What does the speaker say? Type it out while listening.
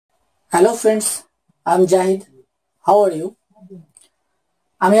Hello friends, I am Zahid. How are you?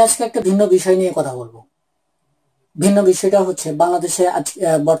 আমি আজকে একটা ভিন্ন বিষয় নিয়ে কথা বলবো। ভিন্ন বিষয়টা হচ্ছে বাংলাদেশে আজ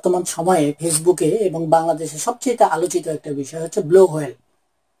বর্তমান সময়ে ফেসবুকে এবং বাংলাদেশে সবচেয়ে আলোচিত একটা বিষয় হচ্ছে ব্লু হোয়েল।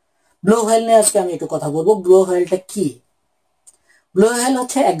 ব্লু হোয়েল নিয়ে আজকে আমি একটু কথা বলবো। ব্লু হোয়েলটা কি? ব্লু হোয়েল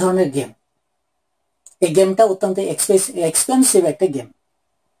হচ্ছে এক ধরনের গেম। এই গেমটা অত্যন্ত এক্সপেন্সিভ একটা গেম।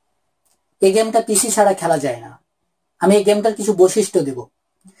 এই গেমটা পিসি ছাড়া খেলা যায় না। আমি এই গেমটার কিছু বৈশিষ্ট্য দিব।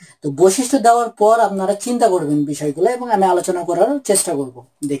 তো বৈশিষ্ট্য দেওয়ার পর আপনারা চিন্তা করবেন বিষয়গুলো এবং আমি আলোচনা করার চেষ্টা করব।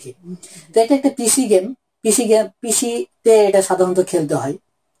 দেখি, তো এটা একটা পিসিতে এটা সাধারণত খেলতে হয়।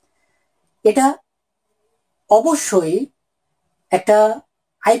 এটা অবশ্যই একটা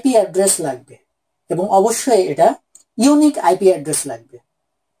আইপি অ্যাড্রেস লাগবে এবং অবশ্যই এটা ইউনিক আইপি অ্যাড্রেস লাগবে।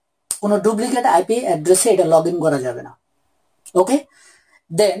 কোনো ডুপ্লিকেট আইপি অ্যাড্রেসে এটা লগ ইন করা যাবে না। ওকে,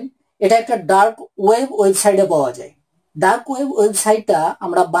 দেন এটা একটা ডার্ক ওয়েবসাইটে পাওয়া যায়। ডার্ক ওয়েবসাইটটা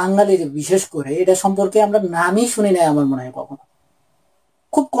আমরা বাঙালির বিশেষ করে এটা সম্পর্কে আমরা নামই শুনি নাই আমার মনে হয় কখনো।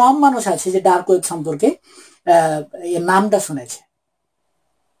 খুব কম মানুষ আছে যে ডার্ক ওয়েব সম্পর্কে এর নামটা শুনেছে।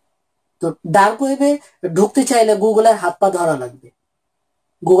 তো ডার্ক ওয়েবে ঢুকতে চাইলে গুগলের হাত পা ধরা লাগবে।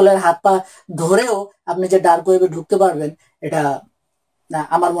 গুগলের হাত পা ধরেও আপনি যে ডার্ক ওয়েবে ঢুকতে পারবেন এটা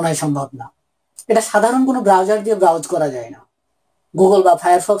আমার মনে হয় সম্ভব না। এটা সাধারণ কোনো ব্রাউজার দিয়ে ব্রাউজ করা যায় না। গুগল বা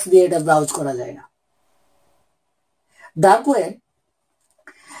ফায়ারফক্স দিয়ে এটা ব্রাউজ করা যায় না। ডার্ক ওয়েব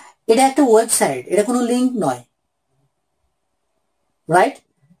এটা একটা ওয়েবসাইট, এটা কোনো লিঙ্ক নয়, রাইট?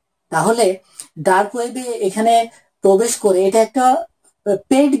 তাহলে ডার্ক ওয়েবে এখানে প্রবেশ করে এটা একটা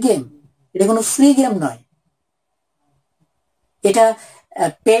পেইড গেম, এটা কোনো ফ্রি গেম নয়। এটা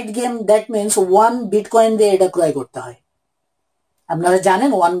paid game, that means 1 bitcoin দিয়ে এটা ক্রয় করতে হয়। আপনারা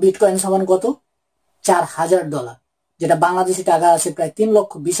জানেন 1 বিটকয়েন সমান কত? $4,000, যেটা বাংলাদেশি টাকা আছে প্রায়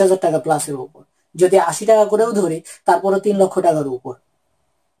 3,20,000 টাকা প্লাসের উপর। যদি 80 টাকা করেও ধরি তারপরে 3 লক্ষ টাকার উপর।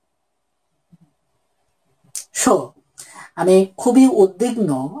 সো আমি খুবই উদ্বিগ্ন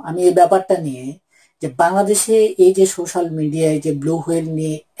আমি এই ব্যাপারটা নিয়ে, যে বাংলাদেশে এই যে সোশ্যাল মিডিয়ায় যে ব্লু হোয়েল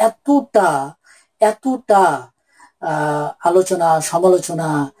নিয়ে এতটা এতটা আলোচনা সমালোচনা,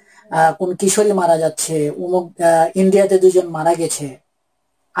 কোন কিশোরী মারা যাচ্ছে, ইন্ডিয়াতে 2জন মারা গেছে।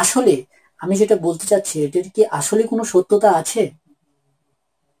 আসলে আমি যেটা বলতে চাচ্ছি, এটার কি আসলে কোনো সত্যতা আছে?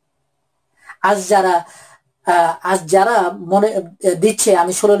 আজ যারা মনে দিচ্ছে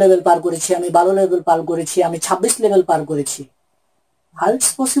আমি 16 লেভেল পার করেছি, আমি 12 লেভেল পার করেছি, আমি 26 লেভেল পার করেছি, হাউ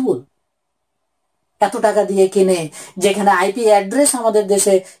ইটস পসিবল? এত টাকা দিয়ে কিনে, যেখানে আইপি অ্যাড্রেস আমাদের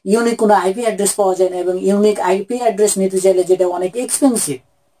দেশে ইউনিক কোনো আইপি অ্যাড্রেস পাওয়া যায় না, এবং ইউনিক আইপি অ্যাড্রেস নিতে চাইলে যেটা অনেক এক্সপেন্সিভ,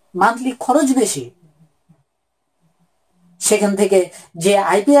 মান্থলি খরচ বেশি, সেখান থেকে যে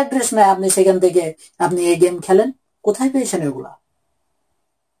আইপি অ্যাড্রেস নেয় আপনি, সেখান থেকে আপনি এই গেম খেলেন। কোথায় পেয়েছেন এগুলা?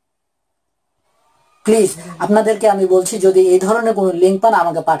 প্লিজ আপনাদেরকে আমি বলছি, যদি এই ধরনের কোনো লিঙ্ক পান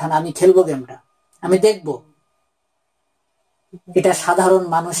আমাকে পাঠান, আমি খেলবো গেমটা, আমি দেখব। এটা সাধারণ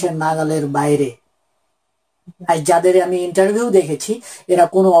মানুষের নাগালের বাইরে। আর যাদের আমি ইন্টারভিউ দেখেছি, এরা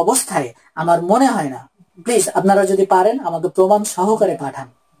কোনো অবস্থায় আমার মনে হয় না। প্লিজ আপনারা যদি পারেন আমাকে প্রমাণ সহকারে পাঠান।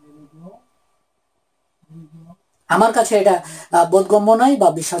 আমার কাছে এটা বোধগম্য নয় বা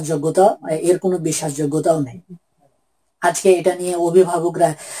বিশ্বাসযোগ্যতা, এর কোনো বিশ্বাসযোগ্যতাও নেই। আজকে এটা নিয়ে অভিভাবকরা,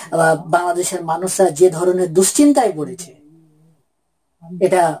 বাংলাদেশের মানুষরা যে ধরনের দুশ্চিন্তায় পড়েছে,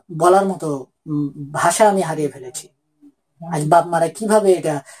 এটা বলার মতো ভাষা আমি হারিয়ে ফেলেছি। আজ বাপ মারা কিভাবে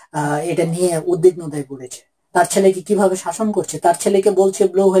এটা নিয়ে উদ্বিগ্নতায় পড়েছে। তার ছেলেকে কিভাবে শাসন করছে, তার ছেলেকে বলছে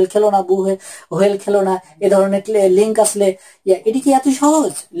ব্লু হোয়েল খেলো না, হোয়েল খেলো না, এ ধরনের লিঙ্ক আসলে। এটি কি এত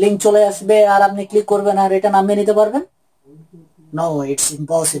সহজ? লিঙ্ক চলে আসবে আর আপনি ক্লিক করবেন আর এটা নামিয়ে নিতে পারবেন? No, it's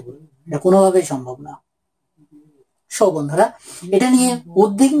impossible. এটা কোনোভাবেই সম্ভব না। সো বন্ধুরা, এটা নিয়ে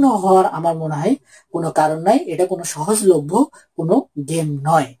উদ্বিগ্ন হওয়ার আমার মনে হয় কোনো কারণ নাই। এটা কোনো সহজলভ্য কোনো গেম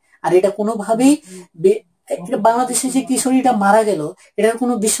নয়। আর এটা কোনোভাবেই বাংলাদেশে যে কিশোরীটা মারা গেল, এটার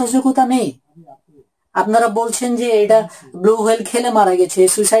কোনো বিশ্বাসযোগ্যতা নেই। আপনারা বলছেন যে এটা ব্লু হোয়েল খেলে মারা গেছে,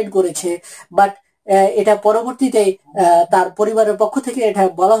 সুইসাইড করেছে, বাট এটা পরবর্তীতে তার পরিবারের পক্ষ থেকে এটা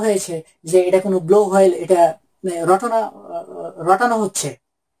বলা হয়েছে যে এটা কোনো ব্লু হোয়েল, এটা রটানো হচ্ছে,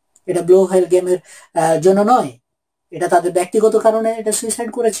 এটা ব্লু হোয়েল গেমের জন্য নয়, এটা তাদের ব্যক্তিগত কারণে এটা সুইসাইড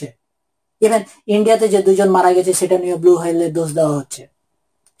করেছে। ইভেন ইন্ডিয়াতে যে 2জন মারা গেছে সেটা নিয়ে ব্লু হোয়েলের দোষ দেওয়া হচ্ছে,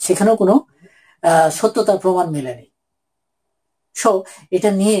 সেখানেও কোনো সত্যতার প্রমাণ মেলেনি। সো এটা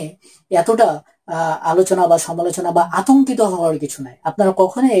নিয়ে এতটা আলোচনা বা সমালোচনা বা আতঙ্কিত হওয়ার কিছু নাই। আপনারা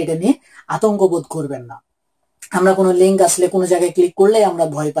কখনোই এটা নিয়ে আতঙ্ক বোধ করবেন না। আমরা কোনো লিঙ্ক আসলে কোনো জায়গায় ক্লিক করলে আমরা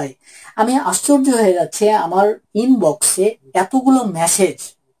ভয় পাই। আমি আশ্চর্য হয়ে যাচ্ছে, আমার ইনবক্সে এতগুলো মেসেজ,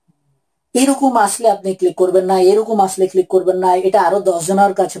 এরকম আসলে আপনি ক্লিক করবেন না, এরকম আসলে ক্লিক করবেন না, এটা আরো 10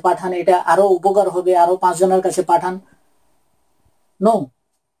 জনের কাছে পাঠান, এটা আরো উপকার হবে, আরো 5 জনের কাছে পাঠান। নো,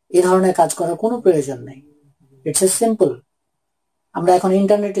 এই ধরনের কাজ করার কোনো প্রয়োজন নেই। It's a simple. আমরা এখন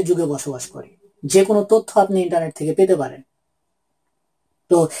ইন্টারনেটের যুগে বসবাস করি, যে কোনো তথ্য আপনি ইন্টারনেট থেকে পেতে পারেন।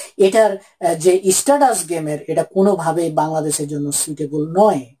 তো এটার যে স্ট্যাটাস গেমের, এটা কোনোভাবেই বাংলাদেশের জন্য সুইটেবল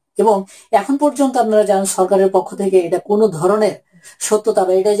নয়। এবং এখন পর্যন্ত আপনারা জানেন সরকারের পক্ষ থেকে এটা কোনো ধরনের সত্যতা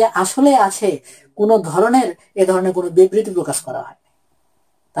বা এটা যে আসলে আছে কোনো ধরনের এ ধরনের কোনো বিবৃতি প্রকাশ করা হয়।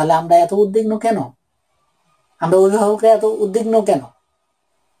 তাহলে আমরা এত উদ্বিগ্ন কেন? আমরা অভিভাবকরা এত উদ্বিগ্ন কেন?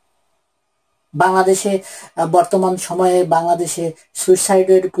 বাংলাদেশে বর্তমান সময়ে বাংলাদেশে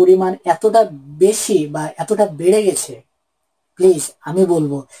সুইসাইডের পরিমাণ এতটা বেশি বা এতটা বেড়ে গেছে, প্লিজ আমি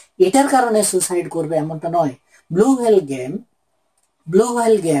বলবো এটার কারণে সুইসাইড করবে এমনটা নয়। ব্লু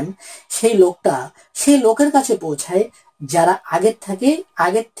হোয়েল গেম সেই লোকের কাছে পৌঁছায় যারা আগের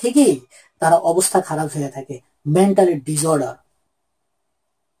থেকেই তারা অবস্থা খারাপ হয়ে থাকে, মেন্টালি ডিসঅর্ডার,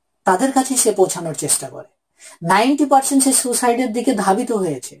 তাদের কাছে সে পৌঁছানোর চেষ্টা করে। 90% সে সুইসাইডের দিকে ধাবিত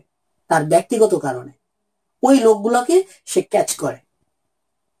হয়েছে তার ব্যক্তিগত কারণে। ওই লোকগুলোকে সে ক্যাচ করে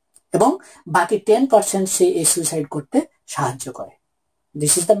এবং বাকি 10% সে এই সুইসাইড করতে সাহায্য করে।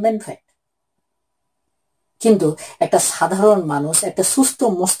 This is the main fact. কিন্তু একটা সাধারণ মানুষ, একটা সুস্থ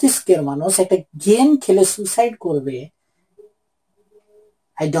মস্তিষ্কের মানুষ একটা গেম খেলে সুইসাইড করবে,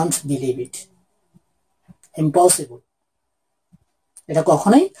 I don't believe it. Impossible. এটা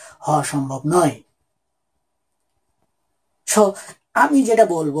কখনোই হওয়া সম্ভব নয়। সো আমি যেটা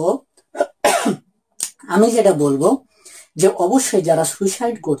বলবো যে অবশ্যই যারা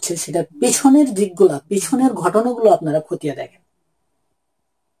সুইসাইড করছে সেটা পেছনের ঘটনাগুলো আপনারা খতিয়ে দেখেন,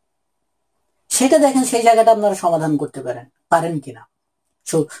 সেটা দেখেন সেই জায়গাটা আপনারা সমাধান করতে পারেন কিনা।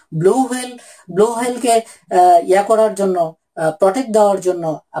 সো ব্লু হোয়েলকে করার জন্য, প্রটেক্ট দেওয়ার জন্য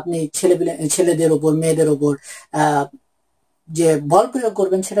আপনি ছেলেদের ওপর, মেয়েদের ওপর যে বল প্রয়োগ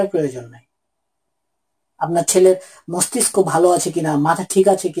করবেন সেটার প্রয়োজন নাই। আপনার ছেলের মস্তিষ্ক ভালো আছে কিনা, মাথা ঠিক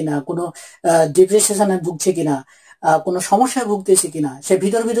আছে কিনা, কোনো ডিপ্রেশনে ভুগছে কিনা, কোনো সমস্যায় ভুগতেছে কিনা, সে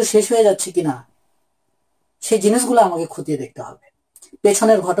ভিতর শেষ হয়ে যাচ্ছে কিনা, সেই জিনিসগুলো আমাকে খতিয়ে দেখতে হবে।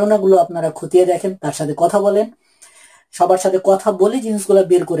 পেছনের ঘটনাগুলো আপনারা খতিয়ে দেখেন, তার সাথে কথা বলেন, সবার সাথে কথা বলে জিনিসগুলো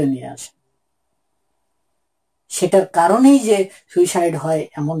বের করে নিয়ে আসেন। সেটার কারণেই যে সুইসাইড হয়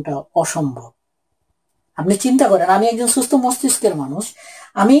এমনটা অসম্ভব। আপনি চিন্তা করেন, আমি একজন সুস্থ মস্তিষ্কের মানুষ,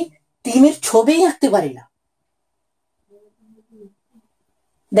 আমি টিমের ছবি আঁকতে পারি না।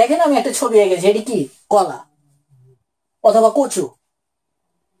 দেখেন আমি একটা ছবি এঁকেছি, এটি কি কলা অথবা কচু,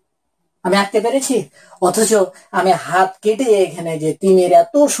 আমি আঁকতে পেরেছি? অথচ আমি হাত কেটে এখানে যে তিমির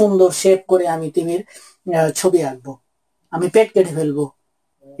এত সুন্দর শেপ করে আমি তিমির ছবি আঁকবো, আমি পেট কেটে ফেলবো,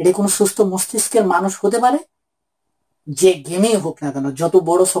 এটা কোনো সুস্থ মস্তিষ্কের মানুষ হতে পারে? যে গেমই হোক না কেন, যত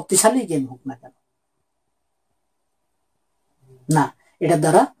বড় শক্তিশালী গেম হোক না কেন, না, এটার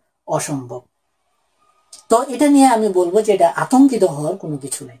দ্বারা অসম্ভব। তো এটা নিয়ে আমি বলবো যে এটা আতঙ্কিত হওয়ার কোনো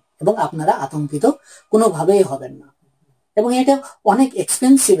কিছু নেই, এবং আপনারা আতঙ্কিত কোনোভাবেই হবেন না। এবং এটা অনেক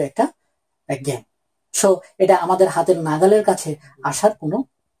এক্সপেন্সিভ একটা গেম। সো এটা আমাদের হাতের নাগালের কাছে আসার কোনো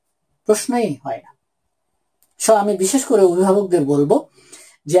প্রশ্নই হয় না। সো আমি বিশেষ করে অভিভাবকদের বলবো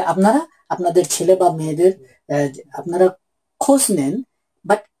যে আপনারা আপনাদের ছেলে বা মেয়েদের আপনারা খোঁজ নেন,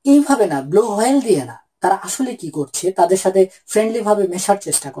 বাট এইভাবে না, ব্লু হোয়েল দিয়ে না। তারা আসলে কি করছে তাদের সাথে ফ্রেন্ডলি ভাবে মেশার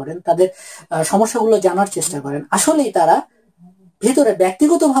চেষ্টা করেন, তাদের সমস্যাগুলো জানার চেষ্টা করেন। আসলেই তারা ভেতরে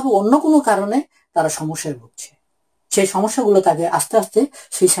ব্যক্তিগতভাবে অন্য কোনো কারণে তারা সমস্যায় ভুগছে, সেই সমস্যাগুলো তাকে আস্তে আস্তে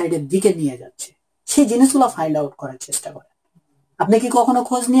সুইসাইডের দিকে নিয়ে যাচ্ছে। সেই জিনিসগুলো ফাইন্ড আউট করার চেষ্টা করেন। আপনি কি কখনো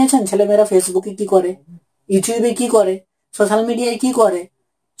খোঁজ নিয়েছেন ছেলেমেয়েরা ফেসবুকে কি করে, ইউটিউবে কি করে, সোশ্যাল মিডিয়ায় কি করে,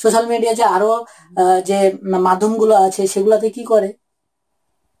 সোশ্যাল মিডিয়া যে আরো যে মাধ্যমগুলো আছে সেগুলাতে কি করে?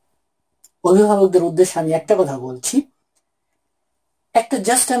 অভিভাবকদের উদ্দেশ্যে আমি একটা কথা বলছি,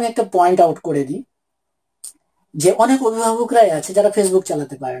 আমি একটা পয়েন্ট আউট করে দিই যে অনেক অভিভাবকরাই আছে যারা ফেসবুক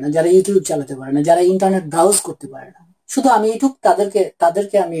চালাতে পারে না, যারা ইউটিউব চালাতে পারে না, যারা ইন্টারনেট ব্রাউজ করতে পারে না। শুধু আমি এইটুক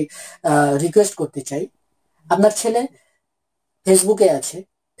তাদেরকে আমি রিকোয়েস্ট করতে চাই, আপনার ছেলে ফেসবুকে আছে,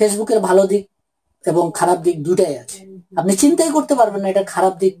 ফেসবুকের ভালো দিক এবং খারাপ দিক দুটাই আছে। আপনি চিন্তাই করতে পারবেন না এটা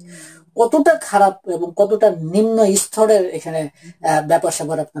খারাপ দিক কতটা খারাপ এবং কতটা নিম্ন স্তরের এখানে ব্যাপার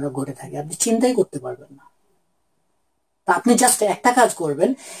স্যাপার আপনারা ঘটে থাকে, আপনি চিন্তাই করতে পারবেন না। আপনি জাস্ট একটা কাজ করবেন,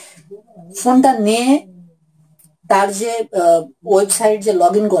 ফোনটা নিয়ে তার যে ওয়েবসাইট যে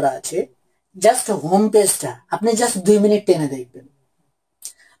লগ ইন করা আছে, জাস্ট হোম পেজটা আপনি জাস্ট 2 মিনিট টেনে দেখবেন।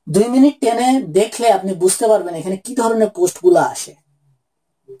 2 মিনিট টেনে দেখলে আপনি বুঝতে পারবেন এখানে কি ধরনের পোস্টগুলো আসে।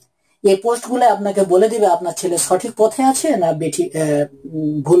 এই পোস্টগুলো আপনাকে বলে দিবে আপনার ছেলে সঠিক পথে আছে না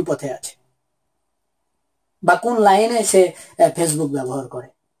ভুল পথে আছে, বা কোন লাইনে সে ফেসবুক ব্যবহার করে।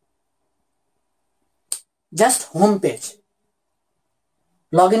 Just home page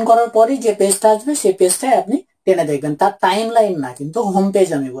log in করার পরই যে পেজটা আসবে সেই পেজটায় আপনি টেনে দেখবেন, তার টাইম লাইন না, কিন্তু হোম পেজ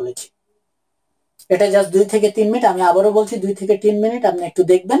আমি বলেছি। এটা জাস্ট 2 থেকে 3 মিনিট, আমি আবারও বলছি 2 থেকে 3 মিনিট আপনি একটু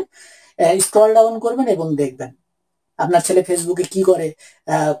দেখবেন, স্ক্রল ডাউন করবেন এবং দেখবেন আপনার ছেলে ফেসবুকে কি করে,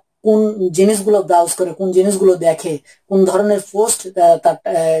 কোন জিনিসগুলো ব্রাউজ করে, কোন জিনিসগুলো দেখে, কোন ধরনের পোস্ট তার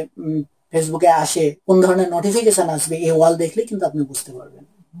ফেসবুকে আসে, কোন ধরনের নোটিফিকেশন আসবে, এই ওয়াল দেখলে কিন্তু আপনি বুঝতে পারবেন।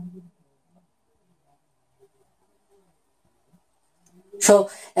 সো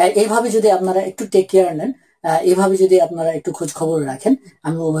এইভাবে যদি আপনারা একটু টেক কেয়ার নেন, এইভাবে যদি আপনারা একটু খোঁজ খবর রাখেন,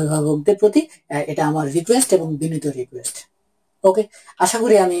 আমি অভিভাবকদের প্রতি এটা আমার রিকোয়েস্ট এবং বিনীত রিকোয়েস্ট। ওকে, আশা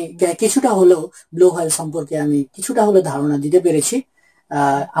করি আমি কিছুটা হলেও ব্লু হোয়েল সম্পর্কে আমি কিছুটা হলেও ধারণা দিতে পেরেছি।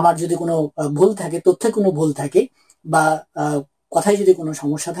 আমার যদি কোনো ভুল থাকে, তথ্যে কোনো ভুল থাকে, বা কথায় যদি কোনো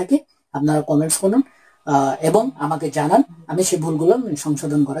সমস্যা থাকে, আপনারা কমেন্টস করুন এবং আমাকে জানান, আমি সেই ভুলগুলো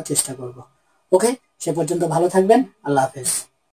সংশোধন করার চেষ্টা করব। ওকে, সে পর্যন্ত ভালো থাকবেন। আল্লাহ হাফেজ।